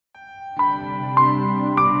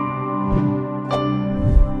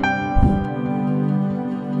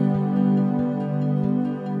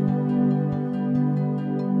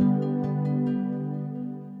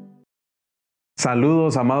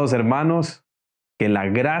Saludos, amados hermanos. Que la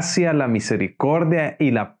gracia, la misericordia y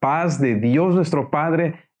la paz de Dios nuestro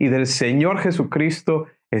Padre y del Señor Jesucristo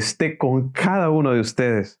esté con cada uno de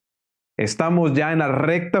ustedes. Estamos ya en la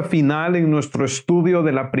recta final en nuestro estudio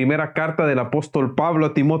de la primera carta del apóstol Pablo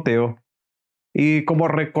a Timoteo. Y como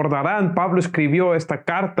recordarán, Pablo escribió esta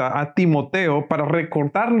carta a Timoteo para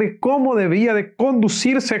recordarle cómo debía de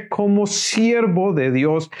conducirse como siervo de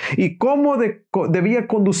Dios y cómo debía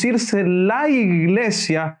conducirse la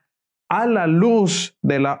iglesia a la luz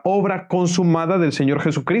de la obra consumada del Señor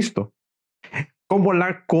Jesucristo. Como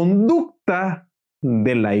la conducta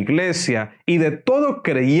de la iglesia y de todo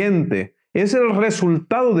creyente es el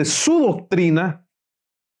resultado de su doctrina,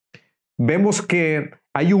 vemos que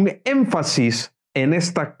hay un énfasis en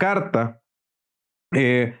esta carta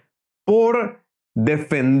por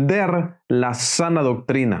defender la sana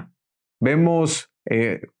doctrina. Vemos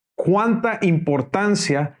cuánta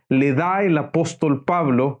importancia le da el apóstol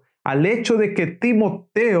Pablo al hecho de que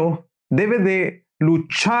Timoteo debe de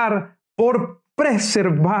luchar por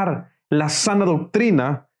preservar la sana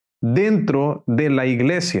doctrina dentro de la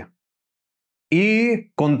iglesia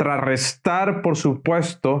y contrarrestar, por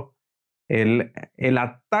supuesto, el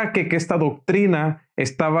ataque que esta doctrina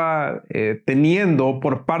estaba teniendo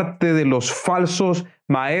por parte de los falsos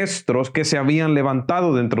maestros que se habían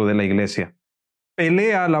levantado dentro de la iglesia.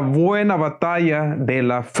 Pelea la buena batalla de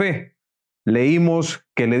la fe. Leímos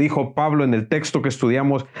que le dijo Pablo en el texto que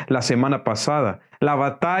estudiamos la semana pasada. La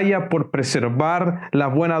batalla por preservar la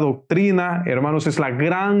buena doctrina, hermanos, es la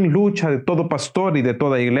gran lucha de todo pastor y de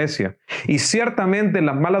toda iglesia. Y ciertamente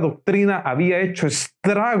la mala doctrina había hecho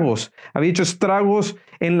estragos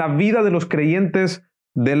en la vida de los creyentes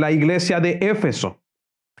de la iglesia de Éfeso.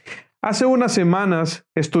 Hace unas semanas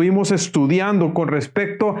estuvimos estudiando con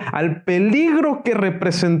respecto al peligro que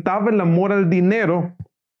representaba el amor al dinero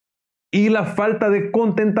y la falta de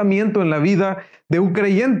contentamiento en la vida de un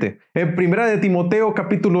creyente. En 1 de Timoteo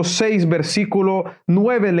capítulo 6 versículo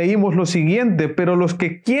 9 leímos lo siguiente: pero los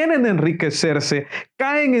que quieren enriquecerse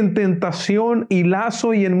caen en tentación y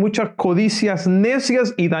lazo y en muchas codicias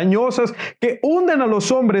necias y dañosas que hunden a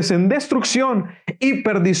los hombres en destrucción y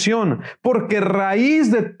perdición, porque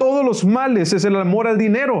raíz de todos los males es el amor al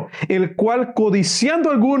dinero, el cual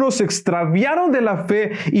codiciando algunos se extraviaron de la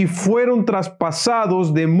fe y fueron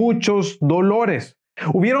traspasados de muchos dolores.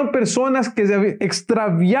 Hubieron personas que se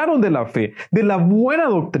extraviaron de la fe, de la buena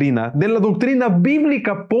doctrina, de la doctrina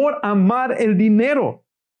bíblica por amar el dinero.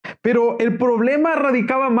 Pero el problema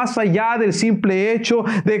radicaba más allá del simple hecho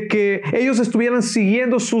de que ellos estuvieran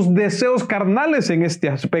siguiendo sus deseos carnales en este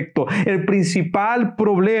aspecto. El principal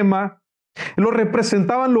problema lo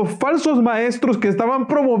representaban los falsos maestros que estaban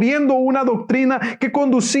promoviendo una doctrina que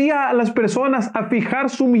conducía a las personas a fijar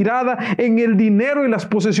su mirada en el dinero y las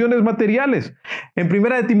posesiones materiales. En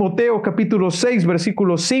 1 de Timoteo capítulo 6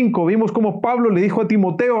 versículo 5 vimos cómo Pablo le dijo a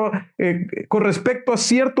Timoteo con respecto a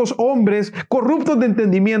ciertos hombres corruptos de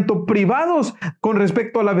entendimiento, privados con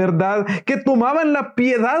respecto a la verdad, que tomaban la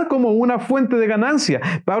piedad como una fuente de ganancia.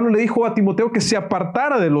 Pablo le dijo a Timoteo que se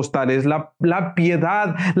apartara de los tales. La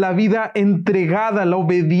piedad, la vida entregada, la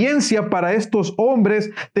obediencia para estos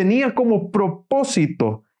hombres tenía como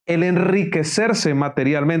propósito el enriquecerse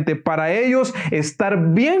materialmente. Para ellos,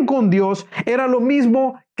 estar bien con Dios era lo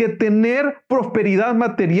mismo que tener prosperidad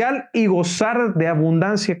material y gozar de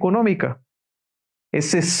abundancia económica.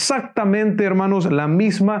 Es exactamente, hermanos, la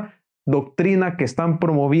misma doctrina que están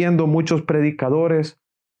promoviendo muchos predicadores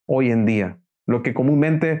hoy en día, lo que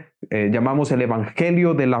comúnmente llamamos el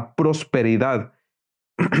evangelio de la prosperidad,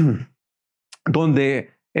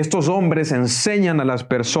 donde estos hombres enseñan a las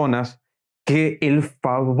personas que el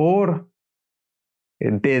favor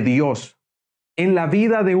de Dios en la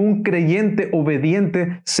vida de un creyente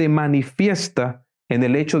obediente se manifiesta en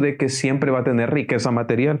el hecho de que siempre va a tener riqueza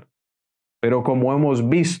material. Pero como hemos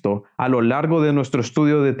visto a lo largo de nuestro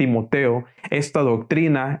estudio de Timoteo, esta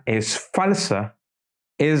doctrina es falsa,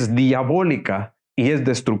 es diabólica y es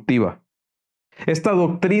destructiva. Esta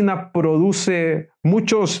doctrina produce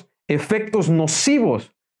muchos efectos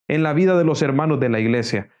nocivos en la vida de los hermanos de la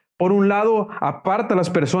iglesia. Por un lado, aparta a las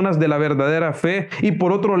personas de la verdadera fe y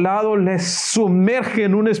por otro lado, les sumerge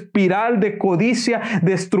en una espiral de codicia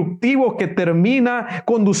destructivo que termina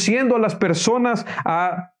conduciendo a las personas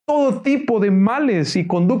a todo tipo de males y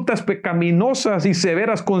conductas pecaminosas y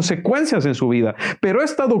severas consecuencias en su vida. Pero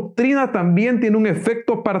esta doctrina también tiene un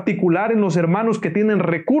efecto particular en los hermanos que tienen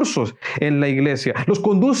recursos en la iglesia. Los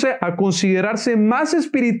conduce a considerarse más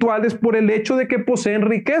espirituales por el hecho de que poseen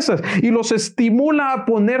riquezas y los estimula a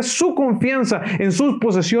poner su confianza en sus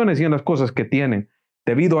posesiones y en las cosas que tienen.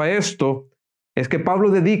 Debido a esto, es que Pablo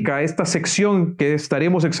dedica esta sección que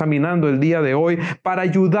estaremos examinando el día de hoy para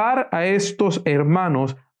ayudar a estos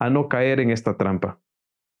hermanos a no caer en esta trampa.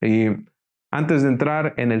 Y antes de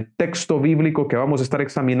entrar en el texto bíblico que vamos a estar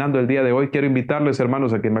examinando el día de hoy, quiero invitarles,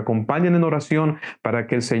 hermanos, a que me acompañen en oración para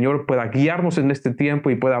que el Señor pueda guiarnos en este tiempo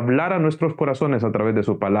y pueda hablar a nuestros corazones a través de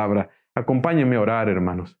su palabra. Acompáñenme a orar,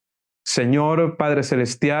 hermanos. Señor Padre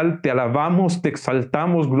Celestial, te alabamos, te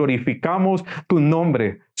exaltamos, glorificamos tu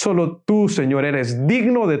nombre. Solo tú, Señor, eres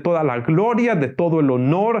digno de toda la gloria, de todo el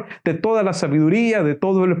honor, de toda la sabiduría, de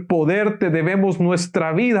todo el poder. Te debemos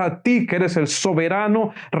nuestra vida a ti, que eres el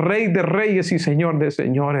soberano, Rey de reyes y Señor de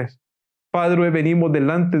señores. Padre, venimos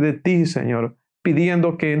delante de ti, Señor,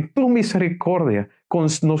 pidiendo que en tu misericordia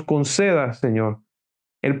nos concedas, Señor,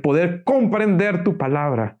 el poder comprender tu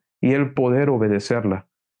palabra y el poder obedecerla.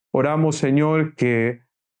 Oramos, Señor, que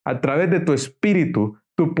a través de tu Espíritu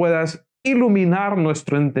tú puedas iluminar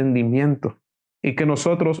nuestro entendimiento y que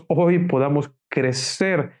nosotros hoy podamos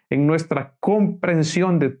crecer en nuestra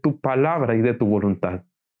comprensión de tu palabra y de tu voluntad.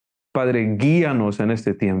 Padre, guíanos en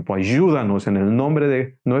este tiempo, ayúdanos en el nombre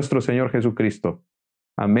de nuestro Señor Jesucristo.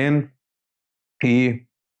 Amén y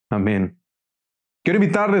amén. Quiero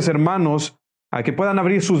invitarles, hermanos, a que puedan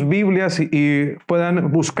abrir sus Biblias y puedan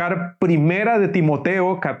buscar Primera de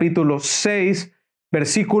Timoteo, capítulo 6,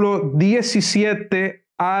 versículo 17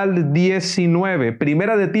 al 19.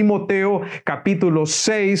 Primera de Timoteo, capítulo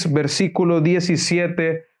 6, versículo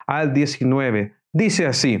 17 al 19. Dice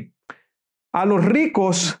así: a los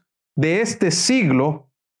ricos de este siglo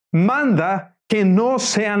manda que no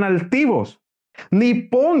sean altivos, ni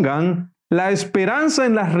pongan la esperanza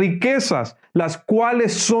en las riquezas, las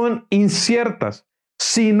cuales son inciertas,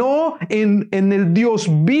 sino en el Dios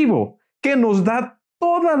vivo, que nos da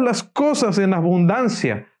todas las cosas en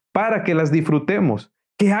abundancia para que las disfrutemos,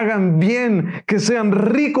 que hagan bien, que sean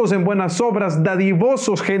ricos en buenas obras,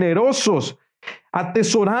 dadivosos, generosos,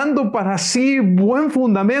 atesorando para sí buen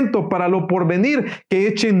fundamento para lo porvenir, que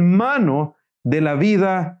echen mano de la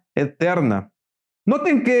vida eterna.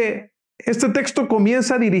 Noten que este texto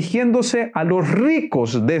comienza dirigiéndose a los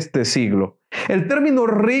ricos de este siglo. El término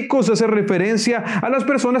ricos hace referencia a las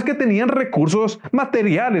personas que tenían recursos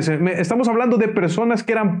materiales. Estamos hablando de personas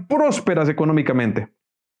que eran prósperas económicamente.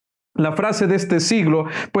 La frase de este siglo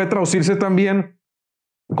puede traducirse también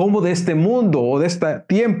como de este mundo o de este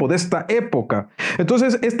tiempo, de esta época.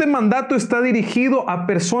 Entonces, este mandato está dirigido a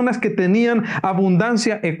personas que tenían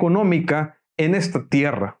abundancia económica en esta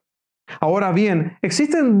tierra. Ahora bien,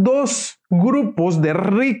 existen dos grupos de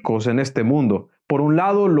ricos en este mundo. Por un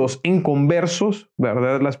lado, los inconversos,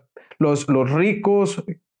 ¿verdad? Los ricos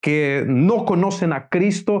que no conocen a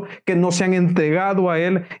Cristo, que no se han entregado a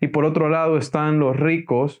Él. Y por otro lado están los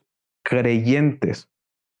ricos creyentes,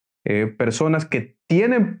 personas que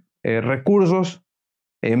tienen recursos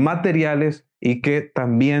materiales y que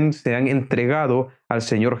también se han entregado al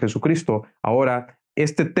Señor Jesucristo. Ahora,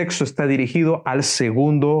 este texto está dirigido al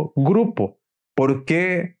segundo grupo. ¿Por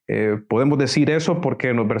qué podemos decir eso? Porque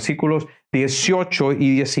en los versículos 18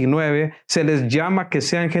 y 19 se les llama que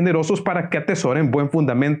sean generosos para que atesoren buen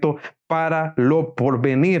fundamento para lo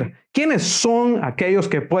porvenir. ¿Quiénes son aquellos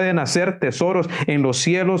que pueden hacer tesoros en los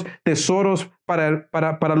cielos, tesoros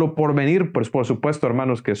para lo porvenir? Pues por supuesto,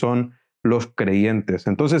 hermanos, que son los creyentes.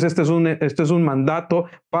 Entonces, este es un mandato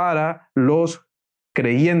para los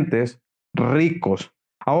creyentes ricos.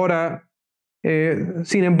 Ahora,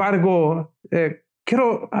 sin embargo,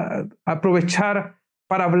 quiero aprovechar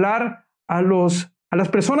para hablar a las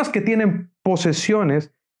personas que tienen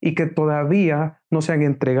posesiones y que todavía no se han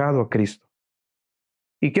entregado a Cristo.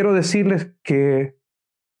 Y quiero decirles que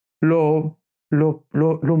lo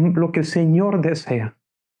que el Señor desea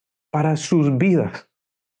para sus vidas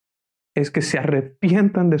es que se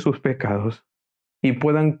arrepientan de sus pecados y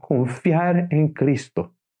puedan confiar en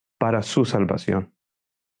Cristo para su salvación.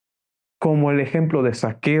 Como el ejemplo de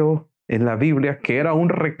Zaqueo en la Biblia, que era un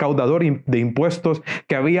recaudador de impuestos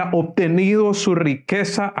que había obtenido su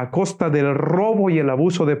riqueza a costa del robo y el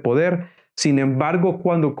abuso de poder. Sin embargo,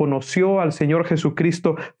 cuando conoció al Señor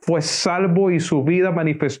Jesucristo, fue salvo y su vida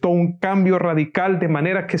manifestó un cambio radical, de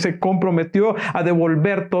manera que se comprometió a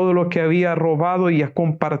devolver todo lo que había robado y a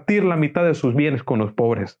compartir la mitad de sus bienes con los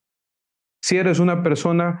pobres. Si eres una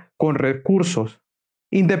persona con recursos,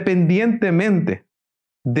 independientemente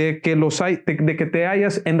de que te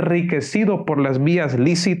hayas enriquecido por las vías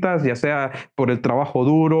lícitas, ya sea por el trabajo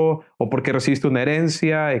duro o porque recibiste una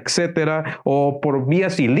herencia, etcétera, o por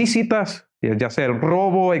vías ilícitas, ya sea el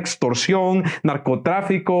robo, extorsión,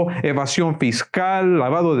 narcotráfico, evasión fiscal,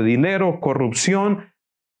 lavado de dinero, corrupción.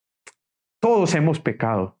 Todos hemos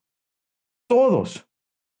pecado. Todos.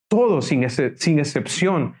 todos sin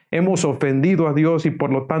excepción hemos ofendido a Dios y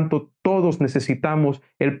por lo tanto todos necesitamos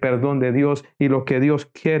el perdón de Dios, y lo que Dios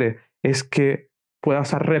quiere es que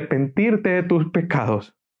puedas arrepentirte de tus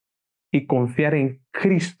pecados y confiar en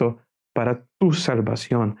Cristo para tu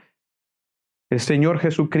salvación. El Señor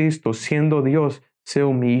Jesucristo, siendo Dios, se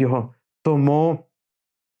humilló, tomó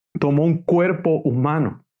un cuerpo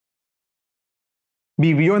humano,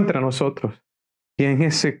 vivió entre nosotros y en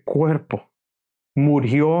ese cuerpo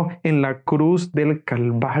murió en la cruz del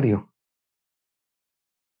Calvario,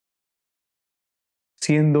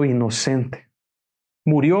 siendo inocente.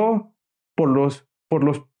 Murió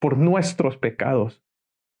por nuestros pecados.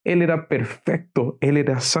 Él era perfecto, Él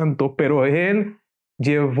era santo, pero Él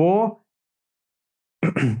llevó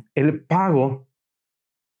el pago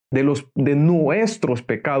de nuestros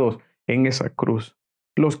pecados en esa cruz.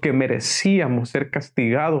 Los que merecíamos ser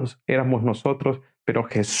castigados éramos nosotros, pero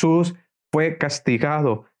Jesús fue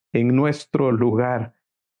castigado en nuestro lugar.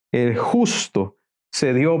 El justo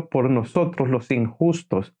se dio por nosotros los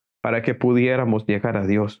injustos para que pudiéramos llegar a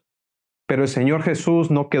Dios. Pero el Señor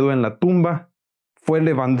Jesús no quedó en la tumba, fue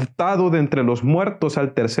levantado de entre los muertos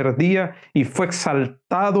al tercer día y fue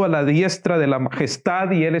exaltado a la diestra de la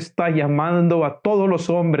majestad, y Él está llamando a todos los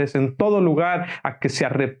hombres en todo lugar a que se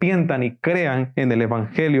arrepientan y crean en el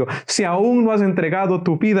Evangelio. Si aún no has entregado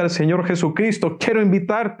tu vida al Señor Jesucristo, quiero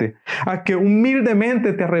invitarte a que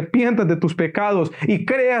humildemente te arrepientas de tus pecados y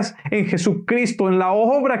creas en Jesucristo, en la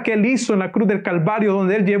obra que Él hizo en la cruz del Calvario,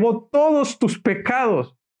 donde Él llevó todos tus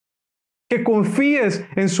pecados. Que confíes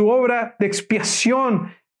en su obra de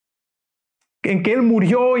expiación, en que Él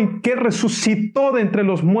murió y que Él resucitó de entre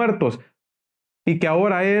los muertos, y que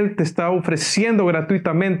ahora Él te está ofreciendo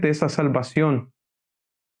gratuitamente esa salvación.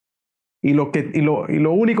 Y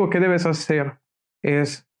lo único que debes hacer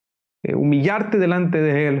es humillarte delante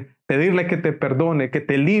de Él, pedirle que te perdone, que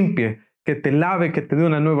te limpie, que te lave, que te dé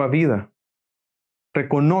una nueva vida.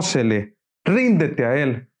 Reconócele, ríndete a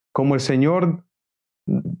Él como el Señor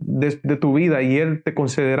de tu vida, y Él te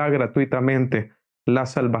concederá gratuitamente la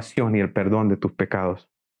salvación y el perdón de tus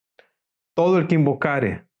pecados. Todo el que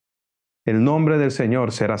invocare el nombre del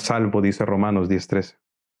Señor será salvo, dice Romanos 10:13.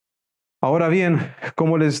 Ahora bien,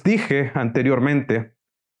 como les dije anteriormente,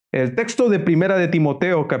 el texto de Primera de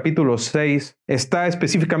Timoteo capítulo 6 está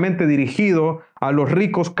específicamente dirigido a los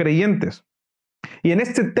ricos creyentes. Y en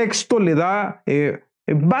este texto le da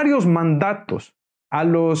varios mandatos a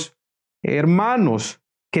los hermanos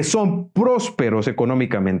que son prósperos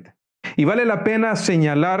económicamente. Y vale la pena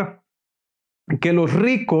señalar que los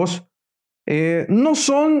ricos no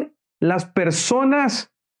son las personas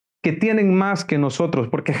que tienen más que nosotros,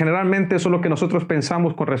 porque generalmente eso es lo que nosotros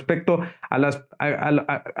pensamos con respecto a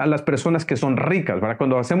las personas que son ricas, ¿verdad?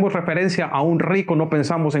 Cuando hacemos referencia a un rico, no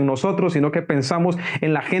pensamos en nosotros, sino que pensamos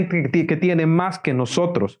en la gente que tiene más que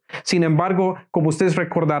nosotros. Sin embargo, como ustedes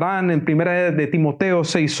recordarán, en Primera de Timoteo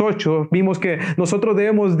 6:8, vimos que nosotros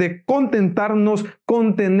debemos de contentarnos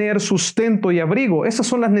con tener sustento y abrigo. Esas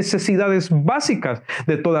son las necesidades básicas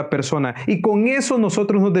de toda persona, y con eso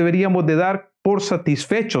nosotros nos deberíamos de dar por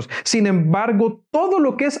satisfechos. Sin embargo, todo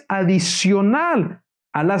lo que es adicional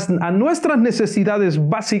a nuestras necesidades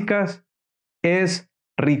básicas es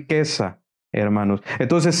riqueza, hermanos.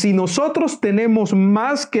 Entonces, si nosotros tenemos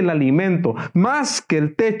más que el alimento, más que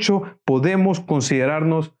el techo, podemos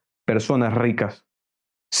considerarnos personas ricas.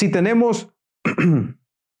 Si tenemos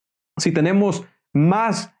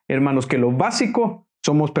más, hermanos, que lo básico,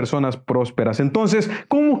 somos personas prósperas. Entonces,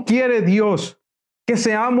 ¿cómo quiere Dios que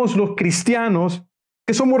seamos los cristianos,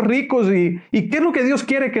 que somos ricos? ¿Y qué es lo que Dios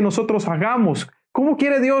quiere que nosotros hagamos? ¿Cómo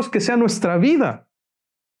quiere Dios que sea nuestra vida?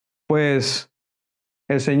 Pues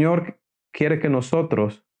el Señor quiere que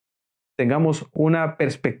nosotros tengamos una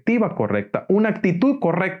perspectiva correcta, una actitud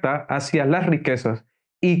correcta hacia las riquezas,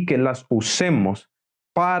 y que las usemos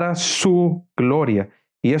para su gloria.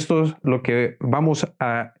 Y esto es lo que vamos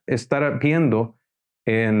a estar viendo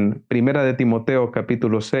en Primera de Timoteo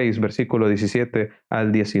capítulo 6, versículo 17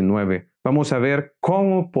 al 19. Vamos a ver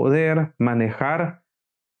cómo poder manejar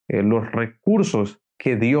los recursos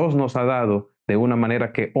que Dios nos ha dado de una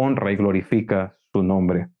manera que honra y glorifica su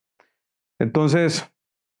nombre. Entonces,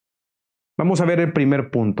 vamos a ver el primer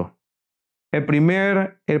punto. El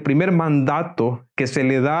primer mandato que se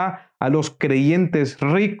le da a los creyentes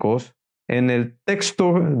ricos en el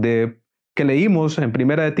texto que leímos en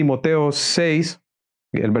Primera de Timoteo 6,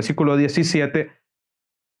 el versículo 17,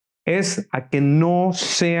 es a que no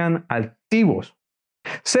sean altivos.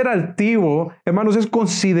 Ser altivo, hermanos, es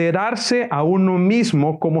considerarse a uno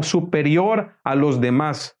mismo como superior a los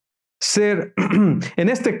demás. ser, en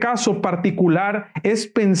este caso particular, es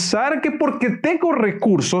pensar que porque tengo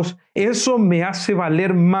recursos, eso me hace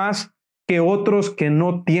valer más que otros que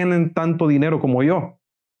no tienen tanto dinero como yo.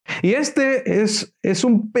 Y este es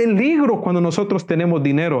un peligro cuando nosotros tenemos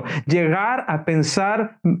dinero, llegar a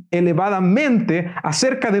pensar elevadamente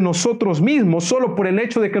acerca de nosotros mismos solo por el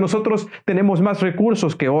hecho de que nosotros tenemos más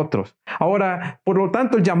recursos que otros. Ahora, por lo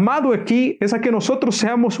tanto, el llamado aquí es a que nosotros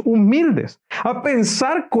seamos humildes, a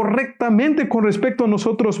pensar correctamente con respecto a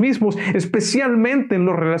nosotros mismos, especialmente en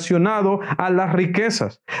lo relacionado a las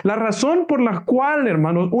riquezas. La razón por la cual,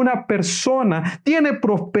 hermanos, una persona tiene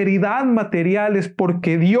prosperidad material es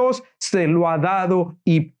porque Dios se lo ha dado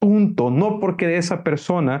y punto, no porque esa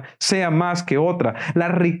persona sea más que otra.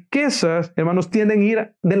 Las riquezas, hermanos, tienden a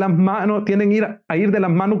ir de la mano,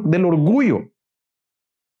 del orgullo.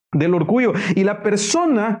 Del orgullo. Y la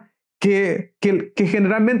persona que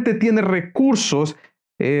generalmente tiene recursos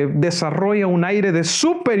desarrolla un aire de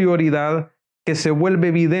superioridad que se vuelve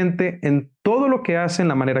evidente en todo lo que hace, en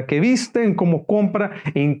la manera que viste, en cómo compra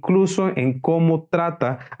e incluso en cómo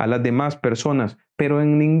trata a las demás personas. Pero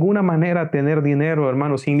en ninguna manera tener dinero,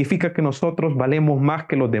 hermanos, significa que nosotros valemos más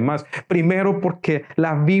que los demás. Primero, porque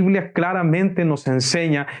la Biblia claramente nos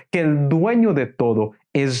enseña que el dueño de todo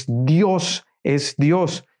es Dios, es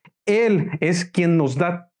Dios. Él es quien nos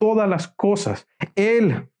da todas las cosas.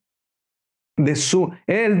 Él de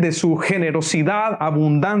su generosidad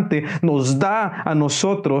abundante nos da a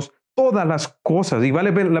nosotros todas las cosas. Y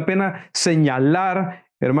vale la pena señalar,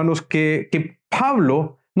 hermanos, que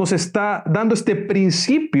Pablo nos está dando este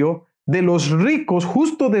principio de los ricos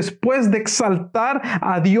justo después de exaltar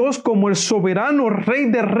a Dios como el soberano Rey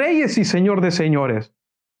de reyes y Señor de señores.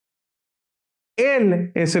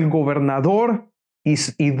 Él es el gobernador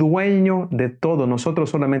y dueño de todo.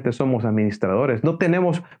 Nosotros solamente somos administradores. No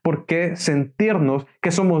tenemos por qué sentirnos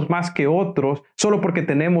que somos más que otros solo porque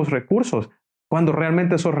tenemos recursos, cuando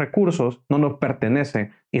realmente esos recursos no nos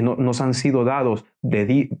pertenecen y no nos han sido dados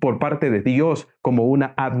por parte de Dios como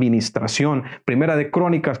una administración. Primera de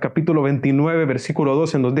Crónicas, capítulo 29, versículo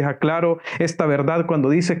 12, nos deja claro esta verdad cuando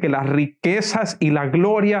dice que las riquezas y la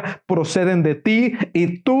gloria proceden de ti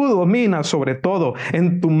y tú dominas sobre todo.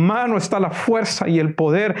 En tu mano está la fuerza y el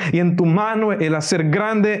poder, y en tu mano el hacer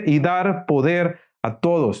grande y dar poder a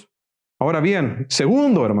todos. Ahora bien,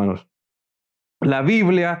 segundo, hermanos, la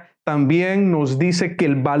Biblia también nos dice que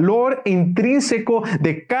el valor intrínseco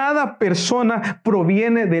de cada persona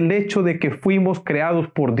proviene del hecho de que fuimos creados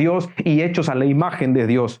por Dios y hechos a la imagen de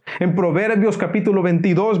Dios. En Proverbios capítulo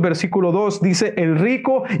 22, versículo 2 dice: el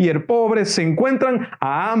rico y el pobre se encuentran,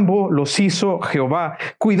 a ambos los hizo Jehová.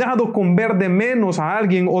 Cuidado con ver de menos a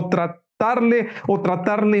alguien o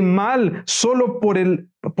tratarle mal solo por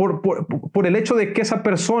el hecho de que esa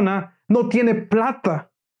persona no tiene plata.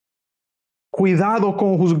 Cuidado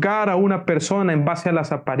con juzgar a una persona en base a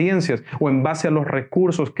las apariencias o en base a los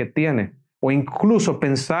recursos que tiene, o incluso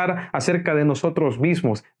pensar acerca de nosotros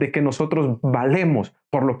mismos, de que nosotros valemos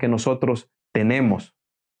por lo que nosotros tenemos.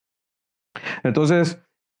 Entonces,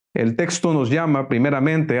 el texto nos llama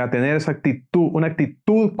primeramente a tener una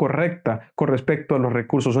actitud correcta con respecto a los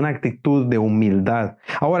recursos, una actitud de humildad.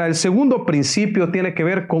 Ahora, el segundo principio tiene que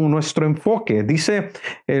ver con nuestro enfoque. Dice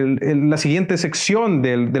la siguiente sección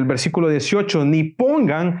del versículo 18: ni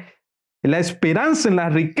pongan la esperanza en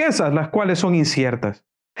las riquezas, las cuales son inciertas.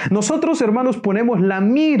 Nosotros, hermanos, ponemos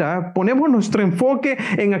nuestro enfoque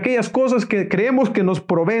en aquellas cosas que creemos que nos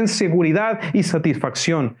proveen seguridad y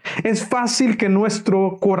satisfacción. Es fácil que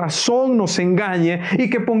nuestro corazón nos engañe y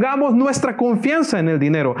que pongamos nuestra confianza en el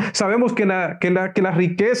dinero. Sabemos que las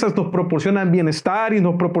riquezas nos proporcionan bienestar y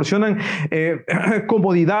nos proporcionan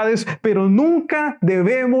comodidades, pero nunca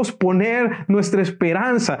debemos poner nuestra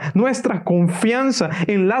esperanza, nuestra confianza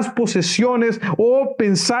en las posesiones o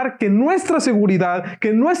pensar que nuestra seguridad,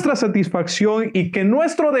 que nuestra satisfacción y que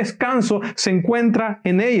nuestro descanso se encuentra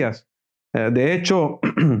en ellas. De hecho,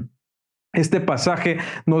 este pasaje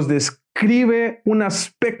nos describe un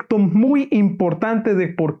aspecto muy importante de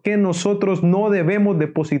por qué nosotros no debemos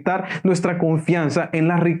depositar nuestra confianza en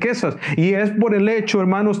las riquezas. Y es por el hecho,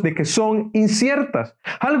 hermanos, de que son inciertas.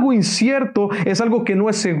 Algo incierto es algo que no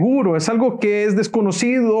es seguro, es algo que es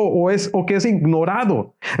desconocido o que es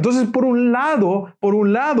ignorado. Entonces, por un lado,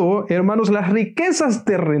 hermanos, las riquezas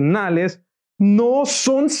terrenales no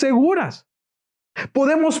son seguras.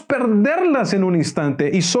 Podemos perderlas en un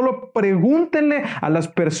instante y solo pregúntenle a las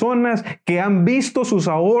personas que han visto sus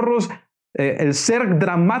ahorros el ser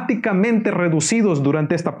dramáticamente reducidos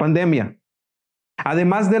durante esta pandemia.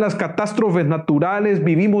 Además de las catástrofes naturales,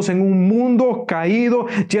 vivimos en un mundo caído,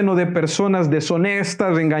 lleno de personas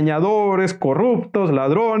deshonestas, engañadores, corruptos,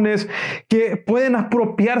 ladrones, que pueden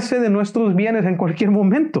apropiarse de nuestros bienes en cualquier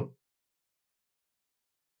momento.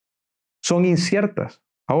 Son inciertas.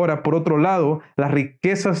 Ahora, por otro lado, las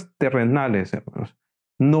riquezas terrenales, hermanos,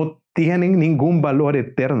 no tienen ningún valor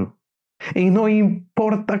eterno. Y no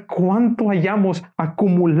importa cuánto hayamos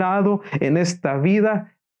acumulado en esta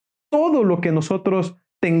vida, todo lo que nosotros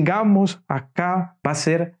tengamos acá va a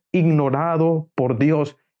ser ignorado por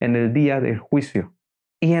Dios en el día del juicio.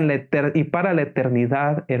 Y para la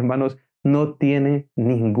eternidad, hermanos, no tiene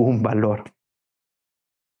ningún valor.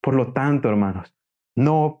 Por lo tanto, hermanos,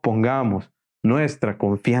 no pongamos nuestra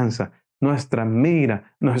confianza, nuestra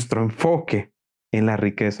mira, nuestro enfoque en las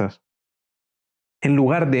riquezas. En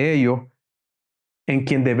lugar de ello, en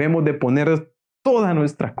quien debemos de poner toda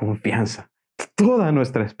nuestra confianza, toda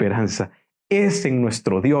nuestra esperanza, es en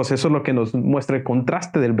nuestro Dios. Eso es lo que nos muestra el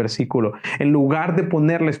contraste del versículo. En lugar de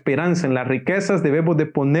poner la esperanza en las riquezas, debemos de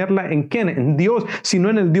ponerla ¿en quién? En Dios, sino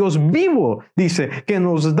en el Dios vivo, dice, que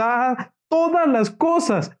nos da todas las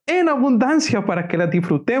cosas en abundancia para que las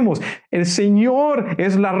disfrutemos. El Señor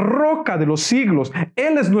es la roca de los siglos.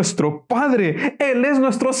 Él es nuestro Padre. Él es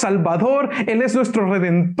nuestro Salvador. Él es nuestro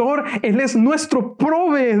Redentor. Él es nuestro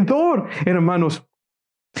proveedor, hermanos.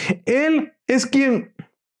 Él es quien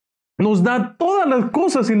nos da todas las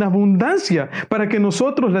cosas en abundancia para que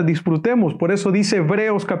nosotros las disfrutemos. Por eso dice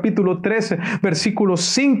Hebreos capítulo 13, versículo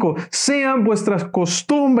 5, sean vuestras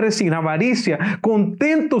costumbres sin avaricia,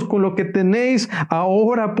 contentos con lo que tenéis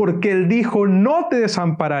ahora, porque Él dijo, no te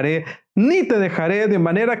desampararé, ni te dejaré, de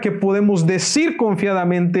manera que podemos decir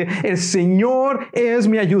confiadamente, el Señor es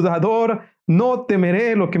mi ayudador. No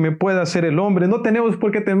temeré lo que me pueda hacer el hombre. No tenemos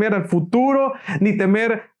por qué temer al futuro, ni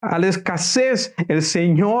temer a la escasez. El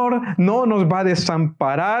Señor no nos va a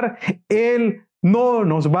desamparar. Él no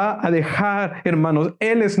nos va a dejar, hermanos.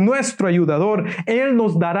 Él es nuestro ayudador. Él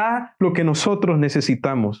nos dará lo que nosotros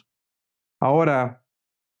necesitamos. Ahora,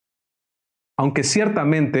 aunque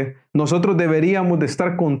ciertamente nosotros deberíamos de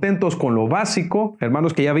estar contentos con lo básico,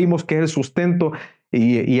 hermanos, que ya vimos que es el sustento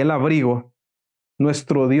y el abrigo,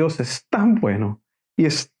 nuestro Dios es tan bueno y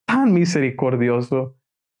es tan misericordioso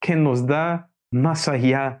que nos da más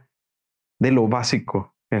allá de lo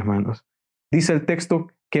básico, hermanos. Dice el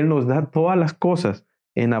texto que Él nos da todas las cosas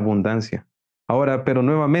en abundancia. Ahora, pero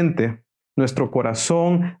nuevamente, nuestro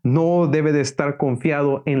corazón no debe de estar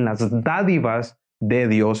confiado en las dádivas de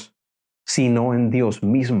Dios, sino en Dios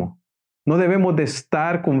mismo. No debemos de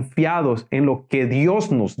estar confiados en lo que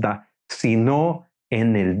Dios nos da, sino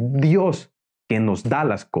en el Dios que nos da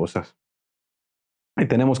las cosas. Y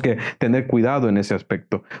tenemos que tener cuidado en ese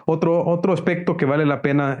aspecto. Otro aspecto que vale la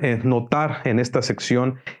pena notar en esta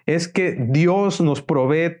sección es que Dios nos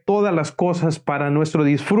provee todas las cosas para nuestro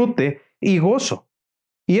disfrute y gozo.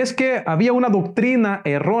 Y es que había una doctrina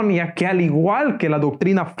errónea que, al igual que la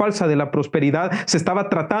doctrina falsa de la prosperidad, se estaba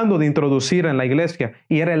tratando de introducir en la iglesia,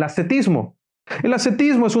 y era el ascetismo. El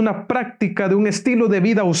ascetismo es una práctica de un estilo de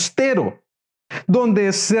vida austero,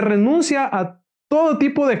 donde se renuncia a todo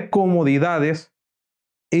tipo de comodidades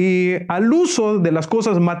y al uso de las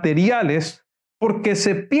cosas materiales, porque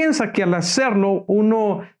se piensa que al hacerlo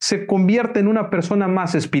uno se convierte en una persona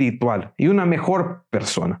más espiritual y una mejor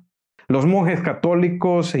persona. Los monjes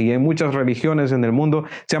católicos y en muchas religiones en el mundo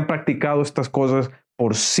se han practicado estas cosas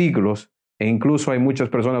por siglos, e incluso hay muchas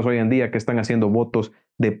personas hoy en día que están haciendo votos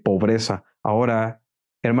de pobreza. Ahora,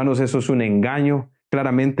 hermanos, eso es un engaño.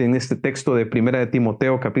 Claramente en este texto de 1 de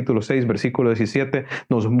Timoteo capítulo 6 versículo 17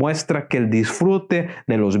 nos muestra que el disfrute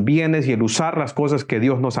de los bienes y el usar las cosas que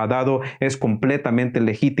Dios nos ha dado es completamente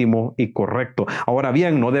legítimo y correcto. Ahora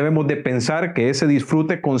bien, no debemos de pensar que ese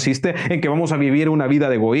disfrute consiste en que vamos a vivir una vida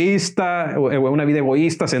egoísta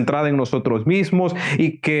centrada en nosotros mismos,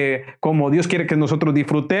 y que como Dios quiere que nosotros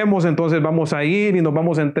disfrutemos, entonces vamos a ir y nos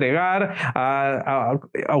vamos a entregar a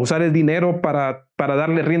usar el dinero para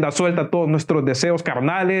darle rienda suelta a todos nuestros deseos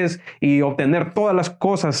carnales y obtener todas las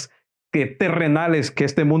cosas terrenales que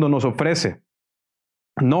este mundo nos ofrece.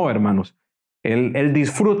 No, hermanos. El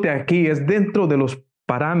disfrute aquí es dentro de los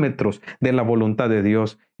parámetros de la voluntad de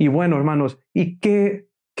Dios. Y bueno, hermanos, ¿y qué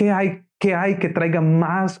hay que traiga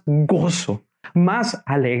más gozo, más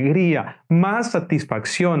alegría, más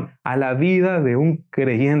satisfacción a la vida de un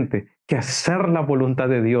creyente que hacer la voluntad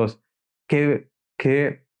de Dios, que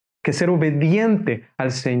ser obediente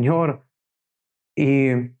al Señor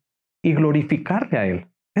y glorificarle a Él?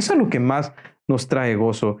 Eso es lo que más nos trae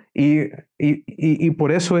gozo. Y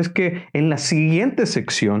por eso es que en la siguiente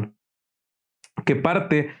sección, que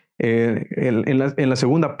parte en la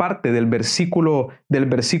segunda parte del versículo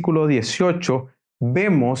 18,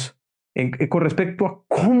 vemos con respecto a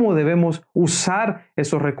cómo debemos usar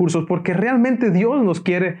esos recursos, porque realmente Dios nos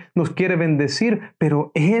quiere bendecir,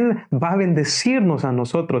 pero Él va a bendecirnos a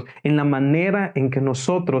nosotros en la manera en que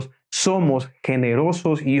nosotros somos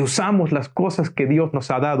generosos y usamos las cosas que Dios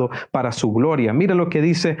nos ha dado para su gloria. Mira lo que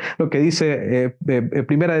dice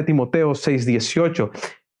Primera de Timoteo 6:18.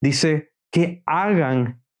 Dice que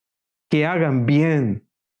hagan bien,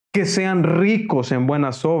 que sean ricos en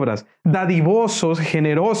buenas obras, dadivosos,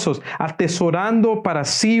 generosos, atesorando para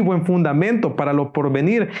sí buen fundamento para lo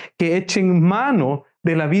porvenir, que echen mano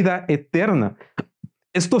de la vida eterna.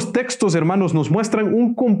 Estos textos, hermanos, nos muestran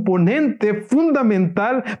un componente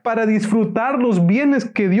fundamental para disfrutar los bienes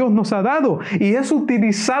que Dios nos ha dado, y es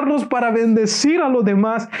utilizarlos para bendecir a los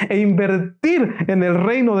demás e invertir en el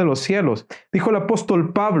reino de los cielos. Dijo el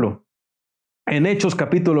apóstol Pablo en Hechos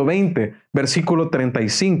capítulo 20, versículo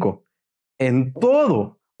 35, en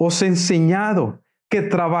todo os he enseñado que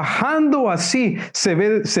trabajando así se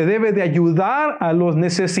debe de ayudar a los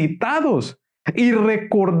necesitados y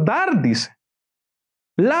recordar, dice,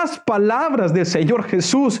 las palabras del Señor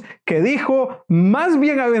Jesús, que dijo, más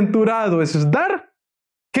bienaventurado es dar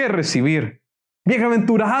que recibir.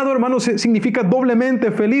 Bienaventurado, hermanos, significa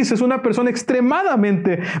doblemente feliz, es una persona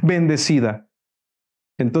extremadamente bendecida.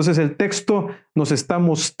 Entonces el texto nos está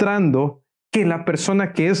mostrando que la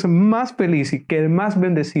persona que es más feliz y que es más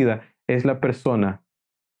bendecida es la persona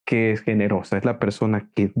que es generosa, es la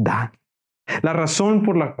persona que da. La razón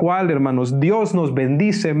por la cual, hermanos, Dios nos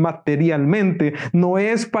bendice materialmente no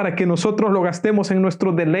es para que nosotros lo gastemos en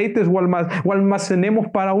nuestros deleites o almacenemos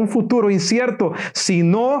para un futuro incierto,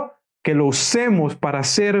 sino que lo usemos para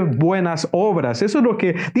hacer buenas obras. Eso es lo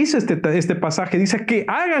que dice este pasaje. Dice que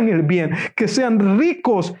hagan el bien, que sean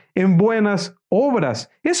ricos en buenas obras.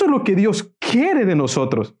 Eso es lo que Dios quiere de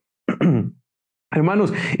nosotros.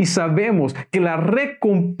 Hermanos, y sabemos que la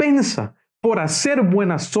recompensa por hacer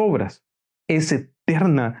buenas obras es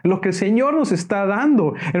eterna. Lo que el Señor nos está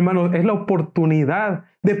dando, hermanos, es la oportunidad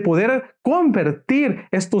de poder convertir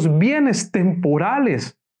estos bienes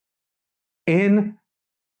temporales en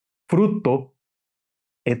fruto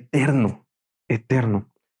eterno.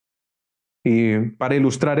 Y para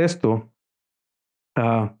ilustrar esto,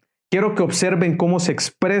 quiero que observen cómo se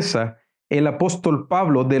expresa el apóstol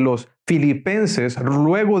Pablo de los filipenses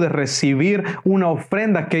luego de recibir una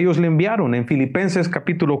ofrenda que ellos le enviaron. En Filipenses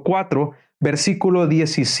capítulo 4, versículo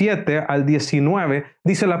 17 al 19,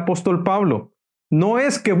 dice el apóstol Pablo, no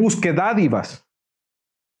es que busque dádivas,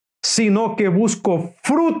 sino que busco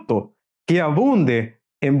fruto que abunde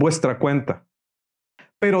en vuestra cuenta.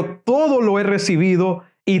 Pero todo lo he recibido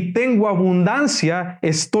y tengo abundancia,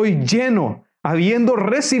 estoy lleno, habiendo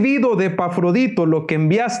recibido de Epafrodito lo que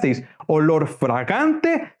enviasteis, olor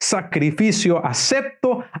fragante, sacrificio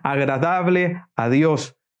acepto, agradable a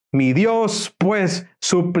Dios. Mi Dios, pues,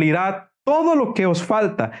 suplirá todo lo que os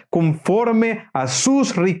falta, conforme a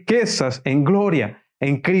sus riquezas en gloria,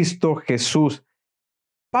 en Cristo Jesús.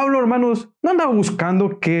 Pablo, hermanos, no andaba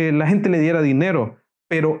buscando que la gente le diera dinero,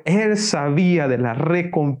 pero él sabía de la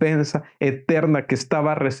recompensa eterna que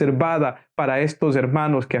estaba reservada para estos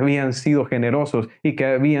hermanos que habían sido generosos y que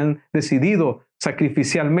habían decidido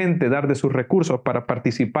sacrificialmente dar de sus recursos para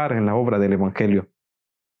participar en la obra del Evangelio.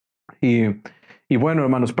 Y bueno,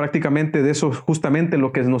 hermanos, prácticamente de eso justamente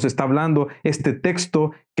lo que nos está hablando este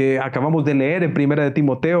texto que acabamos de leer en Primera de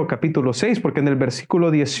Timoteo capítulo 6, porque en el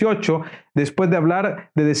versículo 18, después de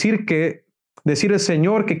decir el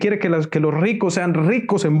Señor que quiere que los ricos sean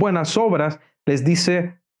ricos en buenas obras, les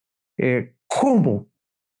dice cómo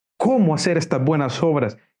hacer estas buenas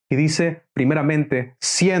obras. Y dice, primeramente,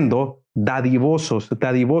 siendo dadivosos.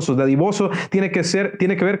 Dadivoso tiene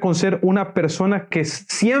que ver con ser una persona que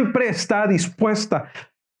siempre está dispuesta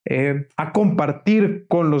a compartir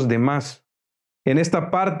con los demás. En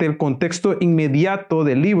esta parte, el contexto inmediato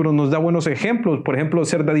del libro nos da buenos ejemplos. Por ejemplo,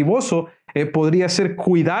 ser dadivoso podría ser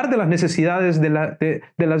cuidar de las necesidades de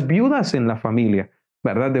las viudas en la familia,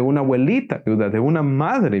 ¿verdad? De una abuelita viuda, de una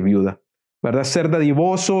madre viuda, ¿verdad? Ser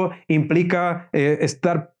dadivoso implica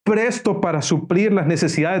estar presto para suplir las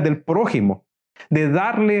necesidades del prójimo, de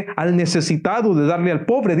darle al necesitado, de darle al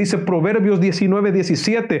pobre. Dice Proverbios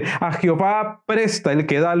 19:17, a Jehová presta el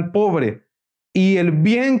que da al pobre, y el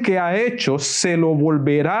bien que ha hecho se lo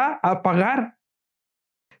volverá a pagar.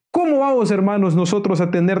 ¿Cómo vamos, hermanos, nosotros a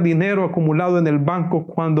tener dinero acumulado en el banco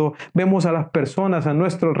cuando vemos a las personas a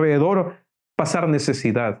nuestro alrededor pasar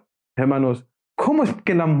necesidad? Hermanos, ¿cómo es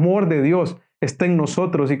que el amor de Dios está en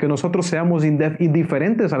nosotros y que nosotros seamos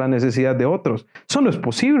indiferentes a la necesidad de otros. Eso no es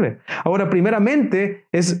posible. Ahora, primeramente,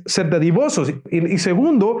 es ser dadivosos y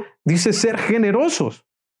segundo, dice ser generosos.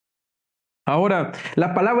 Ahora,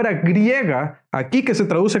 la palabra griega, aquí que se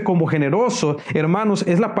traduce como generoso, hermanos,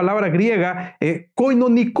 es la palabra griega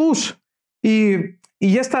koinonikos.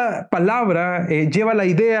 Y esta palabra lleva la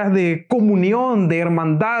idea de comunión, de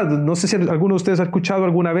hermandad. No sé si alguno de ustedes ha escuchado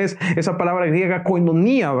alguna vez esa palabra griega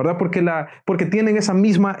koinonía, ¿verdad? Porque tienen esa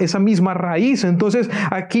misma raíz. Entonces,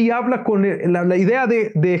 aquí habla con la idea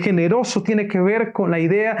de generoso, tiene que ver con la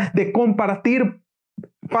idea de compartir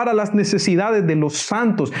para las necesidades de los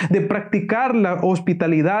santos, de practicar la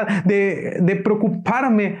hospitalidad, de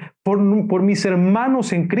preocuparme por mis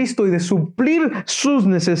hermanos en Cristo y de suplir sus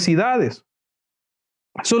necesidades.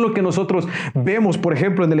 Eso es lo que nosotros vemos, por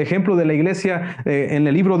ejemplo, en el ejemplo de la iglesia, en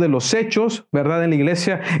el libro de los Hechos, ¿verdad? En la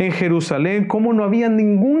iglesia en Jerusalén, cómo no había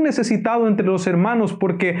ningún necesitado entre los hermanos,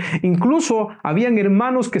 porque incluso habían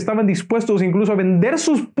hermanos que estaban dispuestos incluso a vender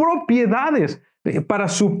sus propiedades para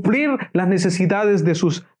suplir las necesidades de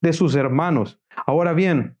sus hermanos. Ahora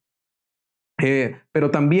bien,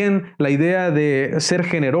 pero también la idea de ser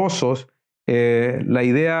generosos, la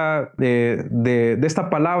idea de esta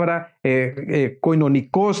palabra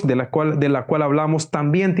koinonikos, de la cual hablamos,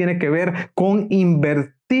 también tiene que ver con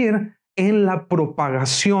invertir en la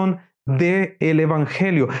propagación del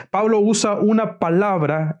evangelio. Pablo usa una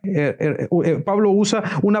palabra,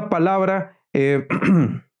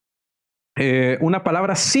 una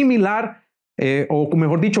palabra similar, o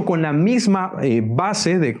mejor dicho, con la misma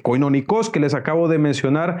base de koinonikos que les acabo de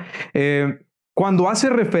mencionar, cuando hace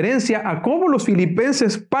referencia a cómo los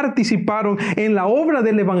filipenses participaron en la obra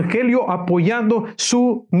del evangelio apoyando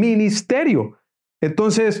su ministerio.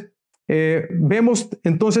 Entonces, vemos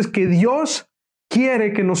entonces que Dios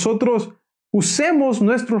quiere que nosotros usemos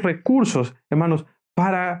nuestros recursos, hermanos,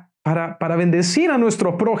 para bendecir a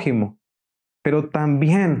nuestro prójimo, pero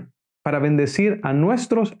también para bendecir a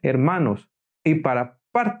nuestros hermanos y para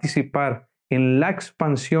participar en la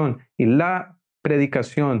expansión y la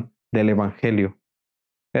predicación del evangelio.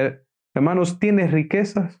 Hermanos, ¿tienes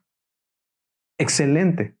riquezas?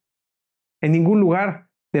 Excelente. En ningún lugar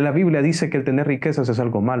de la Biblia dice que el tener riquezas es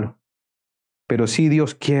algo malo, pero sí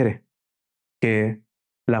Dios quiere que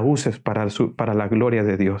la uses para la gloria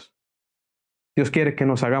de Dios. Dios quiere que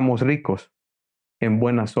nos hagamos ricos en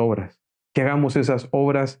buenas obras, que hagamos esas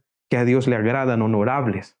obras que a Dios le agradan,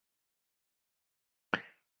 honorables.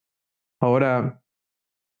 Ahora,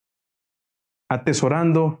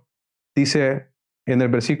 atesorando, dice en el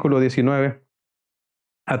versículo 19,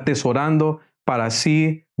 atesorando para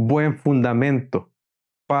sí buen fundamento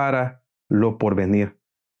para lo porvenir.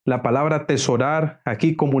 La palabra atesorar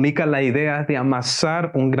aquí comunica la idea de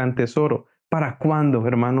amasar un gran tesoro. ¿Para cuándo,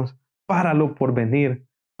 hermanos? Para lo porvenir,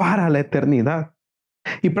 para la eternidad.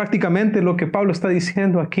 Y prácticamente lo que Pablo está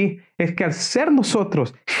diciendo aquí es que al ser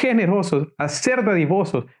nosotros generosos, al ser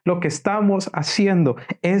dadivosos, lo que estamos haciendo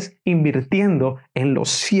es invirtiendo en los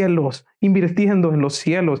cielos, invirtiendo en los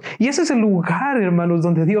cielos. Y ese es el lugar, hermanos,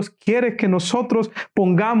 donde Dios quiere que nosotros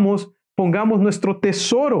pongamos nuestro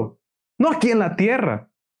tesoro, no aquí en la tierra,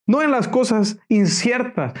 no en las cosas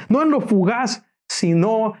inciertas, no en lo fugaz,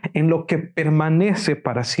 sino en lo que permanece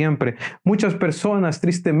para siempre. Muchas personas,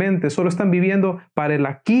 tristemente, solo están viviendo para el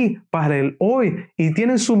aquí, para el hoy, y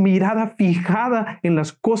tienen su mirada fijada en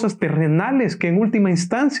las cosas terrenales que en última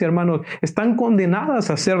instancia, hermanos, están condenadas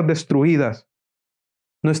a ser destruidas.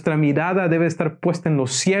 Nuestra mirada debe estar puesta en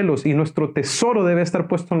los cielos y nuestro tesoro debe estar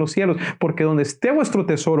puesto en los cielos, porque donde esté vuestro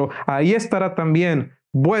tesoro, ahí estará también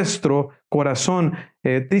vuestro corazón.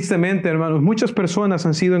 Tristemente, hermanos, muchas personas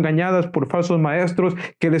han sido engañadas por falsos maestros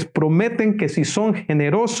que les prometen que si son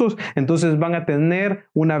generosos, entonces van a tener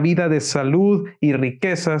una vida de salud y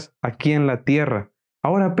riquezas aquí en la tierra.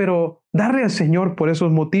 Ahora, pero darle al Señor por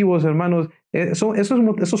esos motivos, hermanos, esos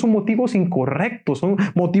son motivos incorrectos, son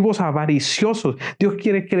motivos avariciosos. Dios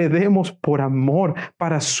quiere que le demos por amor,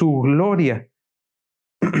 para su gloria.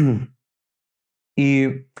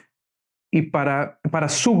 Y para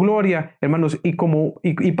su gloria, hermanos,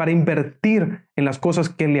 y para invertir en las cosas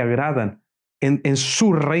que le agradan, en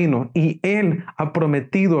su reino. Y Él ha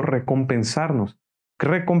prometido recompensarnos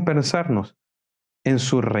en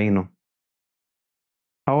su reino.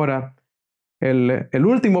 Ahora, el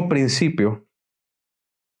último principio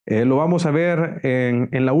lo vamos a ver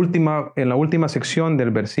en la última sección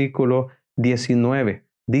del versículo 19.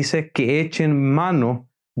 Dice que echen mano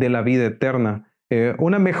de la vida eterna.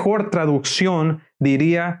 Una mejor traducción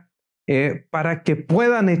diría para que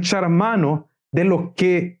puedan echar mano de lo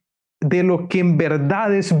que en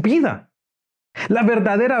verdad es vida. La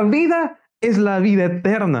verdadera vida es la vida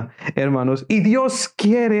eterna, hermanos. Y Dios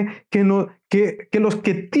quiere que, que los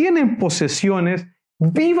que tienen posesiones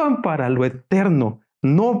vivan para lo eterno,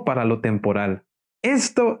 no para lo temporal.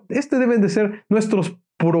 Este deben de ser nuestros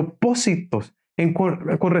propósitos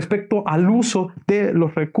con respecto al uso de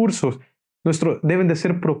los recursos. Deben de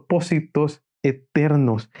ser propósitos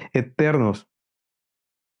eternos, eternos.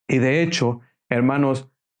 Y de hecho,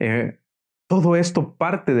 hermanos, todo esto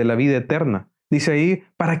parte de la vida eterna. Dice ahí,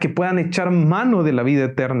 para que puedan echar mano de la vida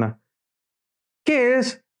eterna. ¿Qué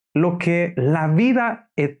es lo que la vida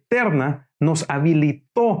eterna nos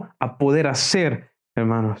habilitó a poder hacer,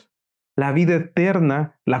 hermanos? La vida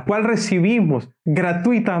eterna, la cual recibimos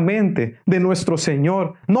gratuitamente de nuestro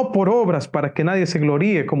Señor, no por obras para que nadie se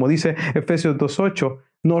gloríe, como dice Efesios 2:8.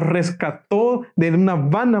 Nos rescató de una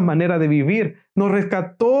vana manera de vivir. Nos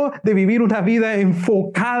rescató de vivir una vida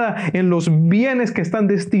enfocada en los bienes que están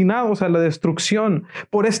destinados a la destrucción.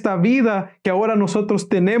 Por esta vida que ahora nosotros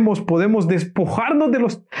tenemos, podemos despojarnos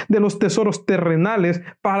de los tesoros terrenales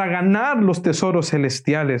para ganar los tesoros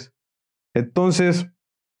celestiales. Entonces,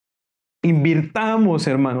 invirtamos,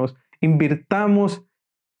 hermanos, invirtamos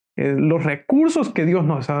los recursos que Dios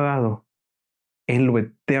nos ha dado en lo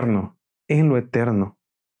eterno, en lo eterno.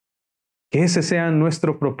 Que ese sea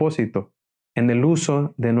nuestro propósito en el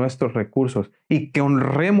uso de nuestros recursos y que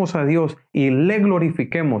honremos a Dios y le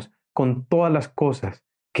glorifiquemos con todas las cosas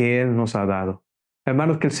que Él nos ha dado.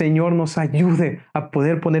 Hermanos, que el Señor nos ayude a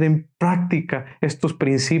poder poner en práctica estos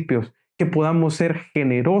principios, que podamos ser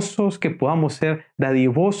generosos, que podamos ser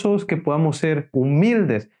dadivosos, que podamos ser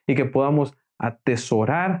humildes y que podamos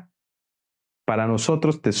atesorar para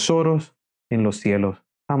nosotros tesoros en los cielos.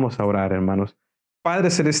 Vamos a orar, hermanos.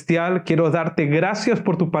 Padre Celestial, quiero darte gracias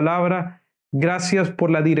por tu palabra, gracias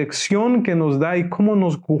por la dirección que nos da y cómo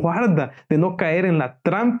nos guarda de no caer en la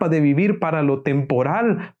trampa de vivir para lo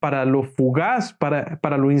temporal, para lo fugaz,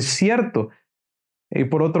 para lo incierto. Y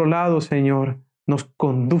por otro lado, Señor, nos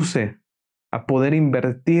conduce a poder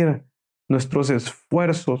invertir nuestros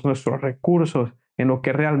esfuerzos, nuestros recursos en lo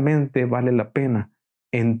que realmente vale la pena,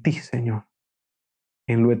 en ti, Señor,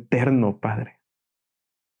 en lo eterno, Padre.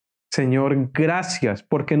 Señor, gracias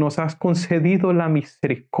porque nos has concedido la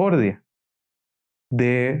misericordia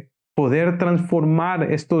de poder transformar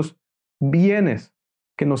estos bienes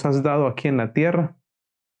que nos has dado aquí en la tierra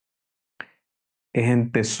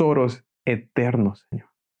en tesoros eternos, Señor.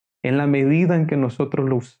 En la medida en que nosotros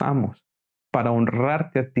lo usamos para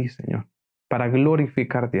honrarte a ti, Señor, para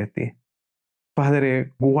glorificarte a ti.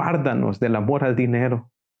 Padre, guárdanos del amor al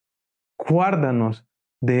dinero. Guárdanos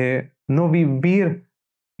de no vivir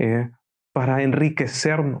para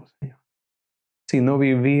enriquecernos, Señor, sino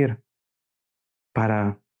vivir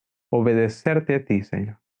para obedecerte a ti,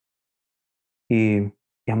 Señor, y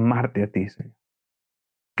amarte a ti, Señor.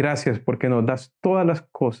 Gracias porque nos das todas las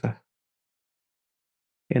cosas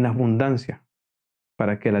en abundancia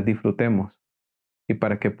para que las disfrutemos y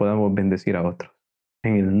para que podamos bendecir a otros.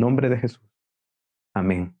 En el nombre de Jesús.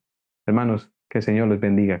 Amén. Hermanos, que el Señor les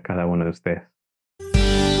bendiga a cada uno de ustedes.